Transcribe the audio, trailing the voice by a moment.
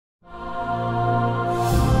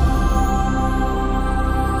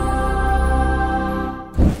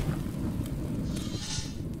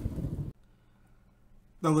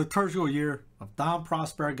the liturgical year of Dom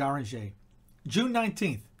Prosper Guéranger. June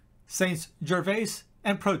 19th, Saints Gervase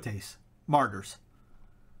and Protase, Martyrs.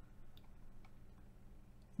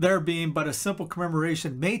 There being but a simple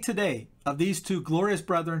commemoration made today of these two glorious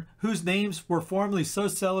brethren, whose names were formerly so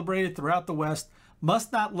celebrated throughout the West,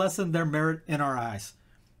 must not lessen their merit in our eyes.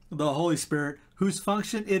 The Holy Spirit, whose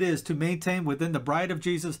function it is to maintain within the bride of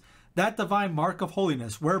Jesus that divine mark of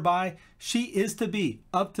holiness, whereby she is to be,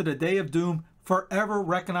 up to the day of doom, forever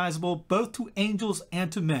recognizable both to angels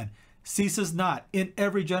and to men, ceases not in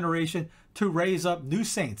every generation to raise up new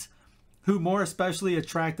saints, who more especially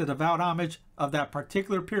attract the devout homage of that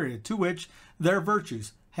particular period to which their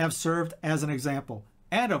virtues have served as an example,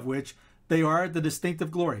 and of which they are the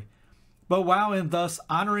distinctive glory. But while in thus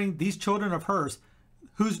honoring these children of hers,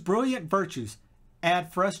 whose brilliant virtues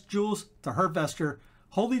add fresh jewels to her vesture,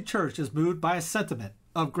 Holy Church is moved by a sentiment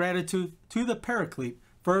of gratitude to the Paraclete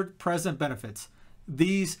for present benefits.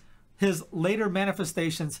 These, his later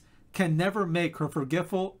manifestations, can never make her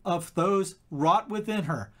forgetful of those wrought within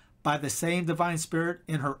her by the same divine spirit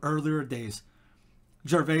in her earlier days.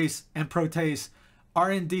 Gervase and Protase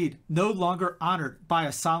are indeed no longer honored by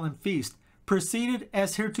a solemn feast, preceded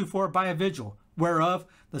as heretofore by a vigil, whereof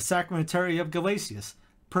the sacramentary of Gelasius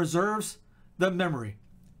preserves the memory,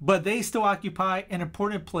 but they still occupy an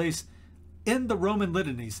important place in the Roman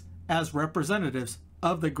litanies as representatives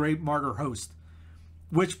of the great martyr host,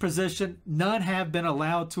 which position none have been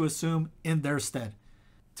allowed to assume in their stead.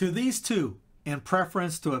 To these two, in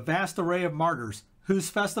preference to a vast array of martyrs, whose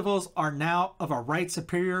festivals are now of a right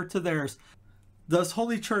superior to theirs, does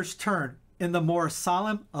Holy Church turn in the more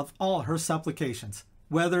solemn of all her supplications,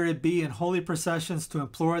 whether it be in holy processions to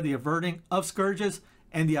implore the averting of scourges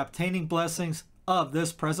and the obtaining blessings of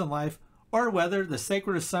this present life, or whether the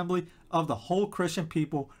sacred assembly of the whole Christian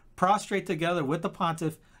people prostrate together with the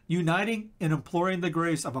pontiff, uniting in imploring the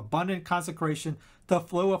grace of abundant consecration to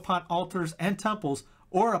flow upon altars and temples,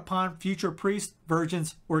 or upon future priests,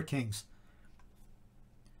 virgins, or kings.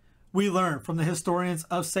 We learn from the historians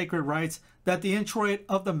of sacred rites that the introit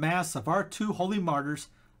of the Mass of our two holy martyrs,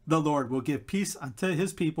 "The Lord will give peace unto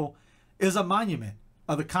his people," is a monument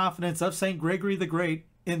of the confidence of St. Gregory the Great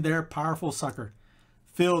in their powerful succor.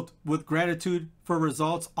 Filled with gratitude for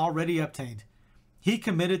results already obtained, he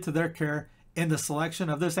committed to their care, in the selection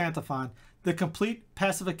of this antiphon, the complete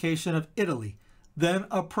pacification of Italy, then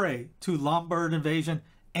a prey to Lombard invasion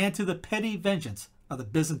and to the petty vengeance of the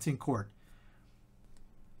Byzantine court.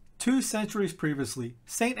 2 centuries previously,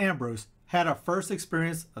 St. Ambrose had a first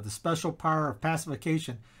experience of the special power of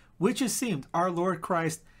pacification, which it seemed our Lord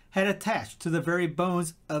Christ had attached to the very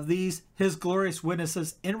bones of these his glorious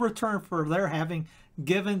witnesses in return for their having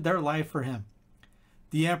given their life for him.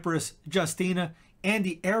 The Empress Justina and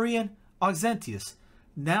the Arian Auxentius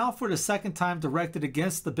now for the second time directed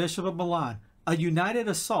against the Bishop of Milan a united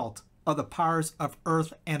assault of the powers of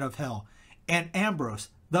earth and of hell, and Ambrose,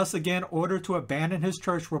 thus again ordered to abandon his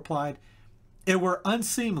church, replied, "It were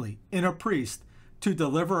unseemly in a priest to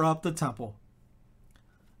deliver up the temple."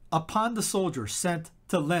 Upon the soldiers sent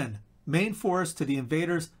to lend main force to the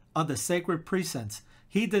invaders of the sacred precincts,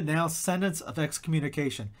 he denounced sentence of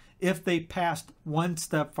excommunication if they passed one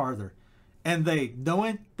step farther, and they,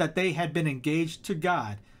 knowing that they had been engaged to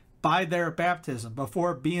God by their baptism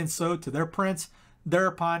before being so to their prince,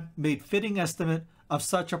 thereupon made fitting estimate of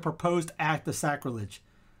such a proposed act of sacrilege.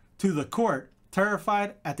 To the court,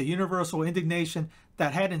 terrified at the universal indignation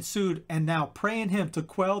that had ensued, and now praying him to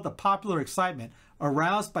quell the popular excitement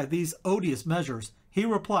aroused by these odious measures, he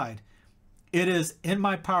replied, "It is in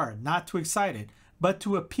my power not to excite it, but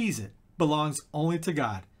to appease it belongs only to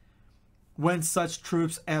God." When such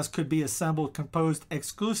troops as could be assembled, composed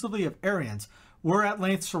exclusively of Arians, were at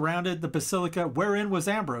length surrounded the basilica wherein was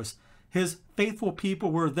Ambrose, his faithful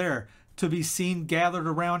people were there to be seen gathered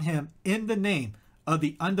around him in the name of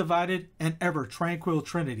the undivided and ever tranquil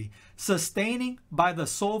Trinity, sustaining by the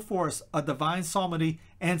sole force of divine psalmody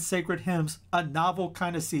and sacred hymns a novel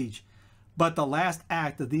kind of siege. But the last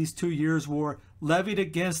act of these 2 years' war levied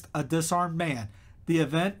against a disarmed man, the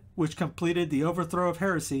event which completed the overthrow of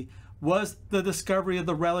heresy, was the discovery of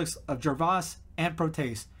the relics of Gervase and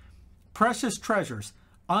Protase, precious treasures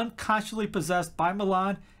unconsciously possessed by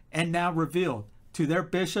Milan and now revealed to their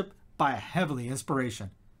bishop by a heavenly inspiration.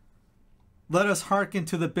 Let us hearken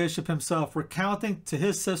to the bishop himself recounting to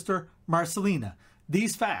his sister Marcellina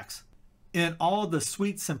these facts in all the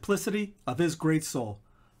sweet simplicity of his great soul.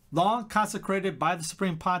 Long consecrated by the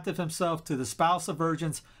Supreme Pontiff himself to the spouse of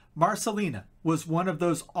virgins, Marcellina was one of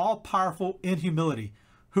those all-powerful in humility,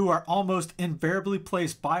 who are almost invariably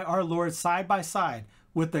placed by our Lord side by side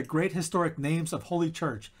with the great historic names of Holy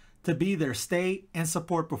Church, to be their stay and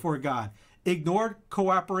support before God, ignored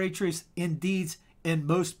cooperatrix in deeds and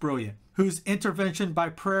most brilliant, whose intervention by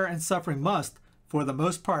prayer and suffering must, for the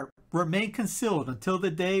most part, remain concealed until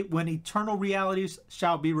the day when eternal realities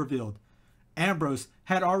shall be revealed. Ambrose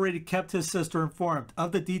had already kept his sister informed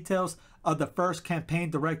of the details of the first campaign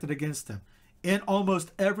directed against him. In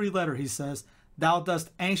almost every letter, he says, "Thou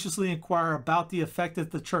dost anxiously inquire about the effect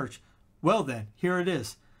of the church. Well then, here it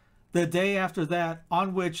is. The day after that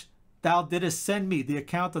on which thou didst send me the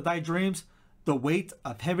account of thy dreams, the weight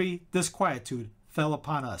of heavy disquietude fell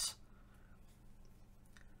upon us."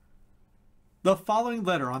 The following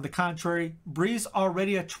letter, on the contrary, breathes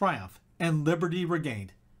already a triumph and liberty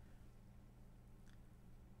regained.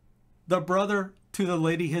 The brother to the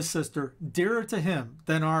lady his sister, dearer to him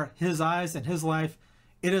than are his eyes and his life,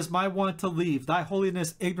 it is my want to leave thy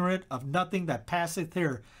holiness ignorant of nothing that passeth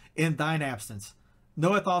here in thine absence.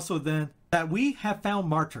 Knoweth also then that we have found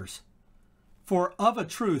martyrs. For of a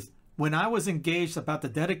truth, when I was engaged about the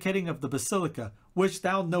dedicating of the basilica, which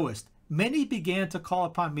thou knowest, many began to call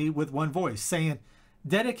upon me with one voice, saying,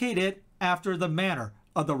 "Dedicate it after the manner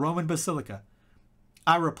of the Roman basilica."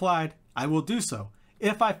 I replied, "I will do so,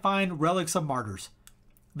 if I find relics of martyrs."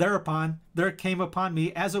 Thereupon there came upon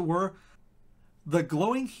me, as it were, the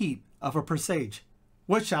glowing heat of a presage.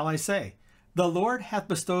 What shall I say? The Lord hath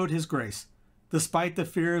bestowed his grace. Despite the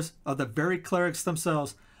fears of the very clerics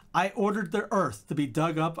themselves, I ordered the earth to be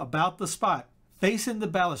dug up about the spot facing the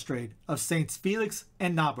balustrade of Saints Felix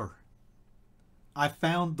and Naber. I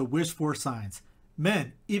found the wished-for signs.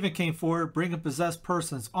 Men even came forward, bringing possessed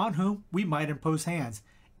persons on whom we might impose hands,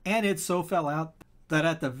 and it so fell out that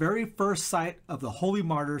at the very first sight of the holy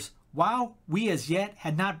martyrs, while we as yet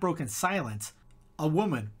had not broken silence, a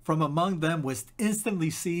woman from among them was instantly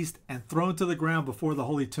seized and thrown to the ground before the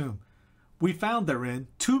holy tomb. We found therein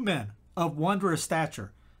 2 men of wondrous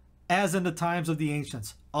stature, as in the times of the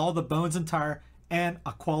ancients, all the bones entire, and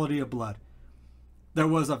a quality of blood. There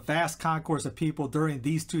was a vast concourse of people during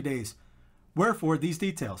these 2 days. Wherefore these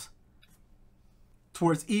details?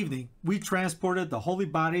 Towards evening, we transported the holy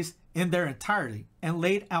bodies in their entirety and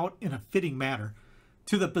laid out in a fitting manner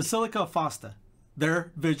to the Basilica of Fausta.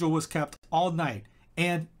 There vigil was kept all night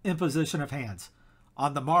and imposition of hands.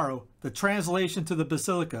 On the morrow, the translation to the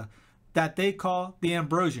Basilica that they call the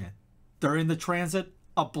Ambrosian. During the transit,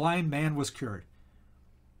 a blind man was cured.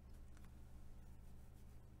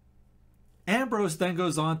 Ambrose then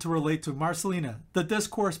goes on to relate to Marcellina the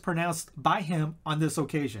discourse pronounced by him on this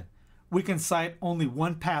occasion. We can cite only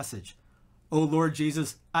one passage. "O Lord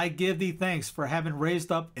Jesus, I give thee thanks for having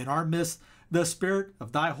raised up in our midst the spirit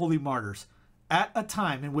of thy holy martyrs, at a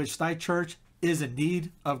time in which thy church is in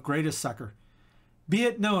need of greatest succor. Be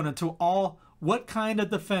it known unto all what kind of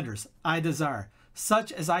defenders I desire,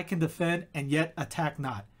 such as I can defend and yet attack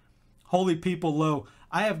not. Holy people, lo,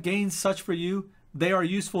 I have gained such for you. They are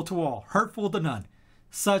useful to all, hurtful to none.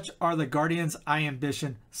 Such are the guardians I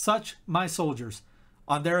ambition, such my soldiers.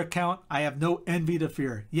 On their account I have no envy to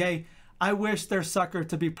fear. Yea, I wish their succor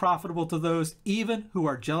to be profitable to those even who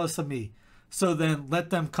are jealous of me. So then let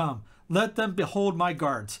them come, let them behold my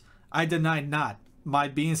guards. I deny not my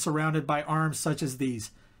being surrounded by arms such as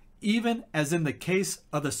these, even as in the case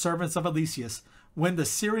of the servants of Eliseus, when the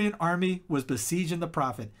Syrian army was besieging the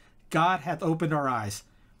prophet. God hath opened our eyes.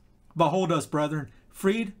 Behold us, brethren,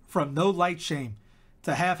 freed from no light shame,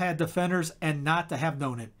 to have had defenders and not to have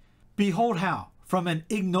known it. Behold how, from an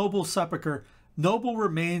ignoble sepulchre, noble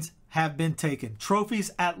remains have been taken,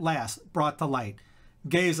 trophies at last brought to light.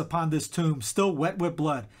 Gaze upon this tomb, still wet with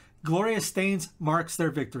blood. Glorious stains marks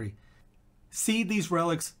their victory. See these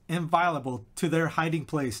relics inviolable to their hiding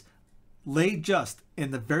place, laid just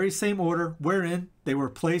in the very same order wherein they were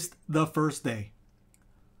placed the first day.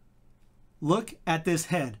 Look at this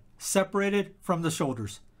head, separated from the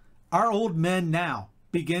shoulders. Our old men now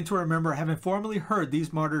begin to remember having formerly heard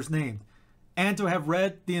these martyrs named, and to have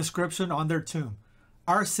read the inscription on their tomb.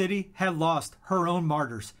 Our city had lost her own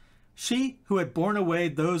martyrs, she who had borne away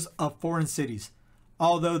those of foreign cities.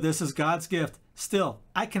 Although this is God's gift, still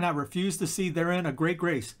I cannot refuse to see therein a great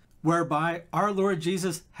grace, whereby our Lord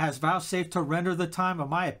Jesus has vouchsafed to render the time of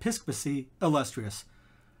my episcopacy illustrious.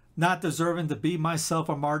 Not deserving to be myself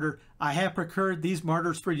a martyr, I have procured these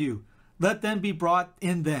martyrs for you. Let them be brought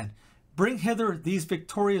in then. Bring hither these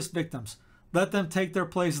victorious victims. Let them take their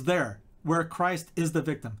place there, where Christ is the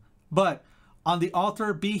victim. But on the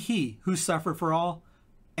altar be he who suffered for all,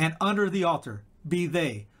 and under the altar be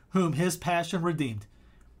they whom his passion redeemed.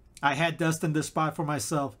 I had destined this spot for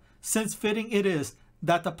myself, since fitting it is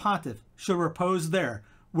that the pontiff should repose there,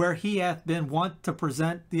 where he hath been wont to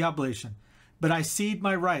present the oblation. But I cede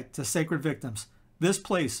my right to sacred victims. this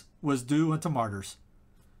place was due unto martyrs.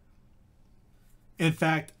 In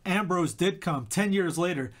fact, Ambrose did come 10 years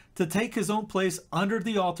later to take his own place under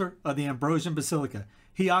the altar of the Ambrosian Basilica.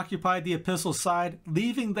 He occupied the epistle side,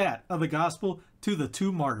 leaving that of the gospel to the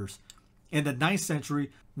two martyrs. In the 9th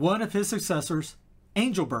century, one of his successors,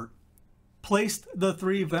 Angelbert, placed the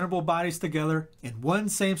three venerable bodies together in one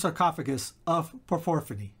same sarcophagus of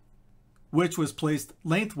porphyry, which was placed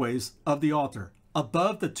lengthways of the altar,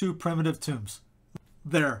 above the two primitive tombs.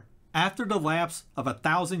 There, after the lapse of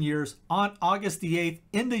 1,000 years, on August the 8th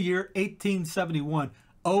in the year 1871,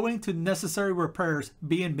 owing to necessary repairs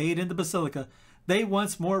being made in the basilica, they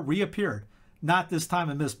once more reappeared, not this time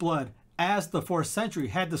amidst blood, as the 4th century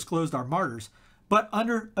had disclosed our martyrs, but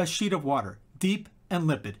under a sheet of water, deep and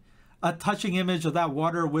limpid, a touching image of that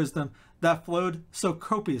water of wisdom that flowed so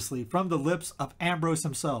copiously from the lips of Ambrose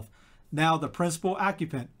himself, now the principal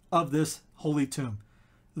occupant of this holy tomb.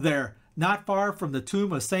 There, not far from the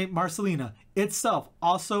tomb of Saint Marcellina, itself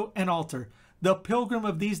also an altar, the pilgrim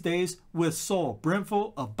of these days, with soul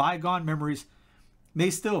brimful of bygone memories, may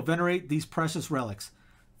still venerate these precious relics,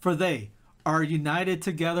 for they are united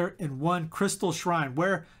together in one crystal shrine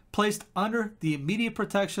where, placed under the immediate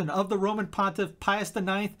protection of the Roman Pontiff Pius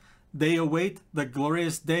IX, they await the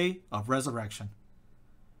glorious day of resurrection.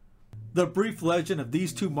 The brief legend of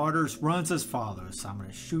these two martyrs runs as follows. I'm going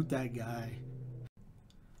to shoot that guy.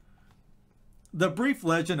 The brief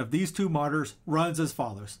legend of these two martyrs runs as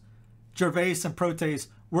follows. Gervase and Protase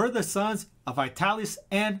were the sons of Vitalis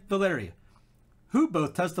and Valeria, who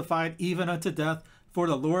both testified even unto death for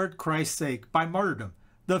the Lord Christ's sake by martyrdom,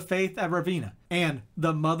 the faith at Ravenna, and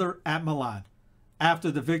the mother at Milan.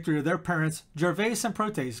 After the victory of their parents, Gervase and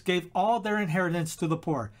Protase gave all their inheritance to the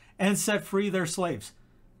poor and set free their slaves.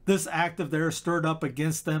 This act of theirs stirred up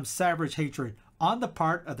against them savage hatred on the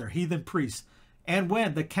part of their heathen priests, and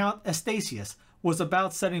when the Count Astasius was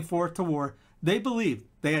about setting forth to war, they believed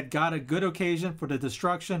they had got a good occasion for the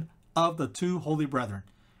destruction of the two holy brethren.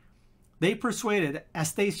 They persuaded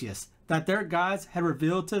Astasius that their gods had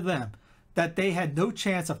revealed to them that they had no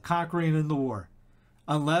chance of conquering in the war,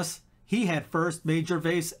 unless he had first made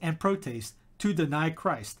Gervase and Protase to deny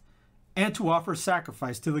Christ, and to offer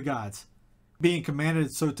sacrifice to the gods. Being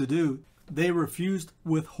commanded so to do, they refused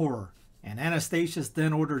with horror, and Anastasius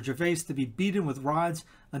then ordered Gervase to be beaten with rods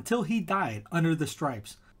until he died under the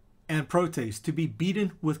stripes, and Protase to be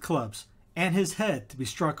beaten with clubs, and his head to be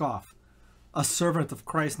struck off. A servant of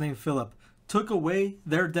Christ named Philip took away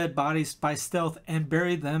their dead bodies by stealth and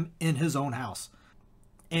buried them in his own house.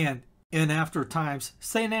 And in after times,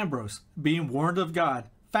 St. Ambrose, being warned of God,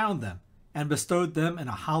 found them and bestowed them in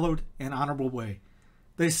a hallowed and honorable way.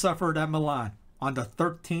 They suffered at Milan on the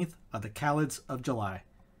 13th of the Calids of July.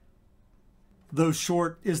 Though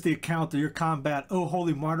short is the account of your combat, O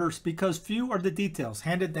holy martyrs, because few are the details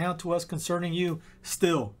handed down to us concerning you,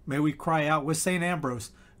 still may we cry out with St.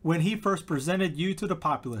 Ambrose, when he first presented you to the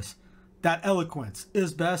populace, that eloquence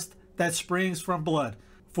is best that springs from blood,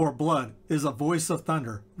 for blood is a voice of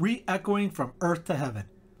thunder, re-echoing from earth to heaven.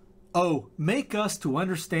 Oh, make us to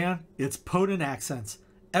understand its potent accents.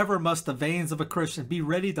 Ever must the veins of a Christian be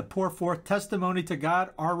ready to pour forth testimony to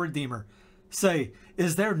God our Redeemer. Say,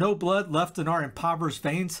 is there no blood left in our impoverished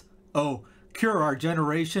veins? Oh, cure our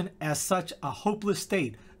generation as such a hopeless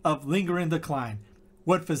state of lingering decline.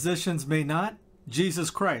 What physicians may not, Jesus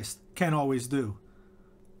Christ can always do.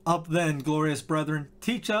 Up then, glorious brethren,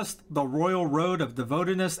 teach us the royal road of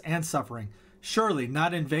devotedness and suffering. Surely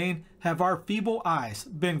not in vain have our feeble eyes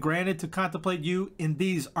been granted to contemplate you in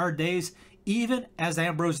these our days, even as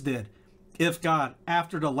Ambrose did. If God,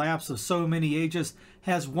 after the lapse of so many ages,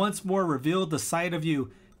 has once more revealed the sight of you,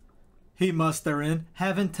 he must therein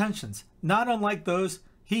have intentions, not unlike those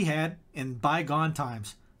he had in bygone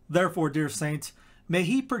times. Therefore, dear saints, may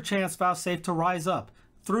he perchance vouchsafe to rise up,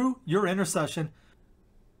 through your intercession,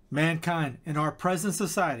 mankind in our present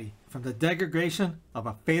society from the degradation of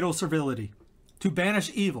a fatal servility, to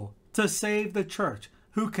banish evil, to save the church,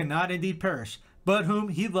 who cannot indeed perish, but whom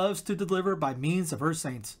he loves to deliver by means of her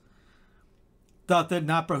saints. Doth it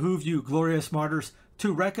not behoove you, glorious martyrs,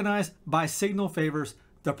 to recognize by signal favors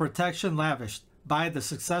the protection lavished by the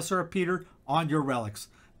successor of Peter on your relics,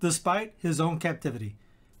 despite his own captivity?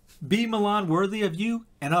 Be Milan worthy of you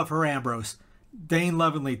and of her Ambrose. Deign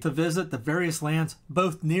lovingly to visit the various lands,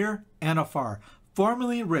 both near and afar,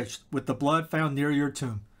 formerly enriched with the blood found near your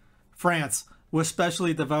tomb. France was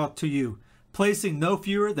specially devout to you, placing no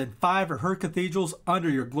fewer than 5 of her cathedrals under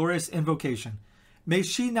your glorious invocation. May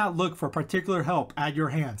she not look for particular help at your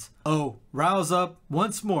hands. Oh, rouse up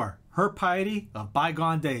once more her piety of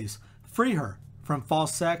bygone days. Free her from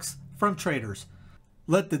false sects, from traitors.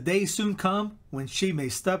 Let the day soon come when she may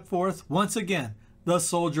step forth once again, the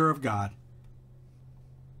soldier of God.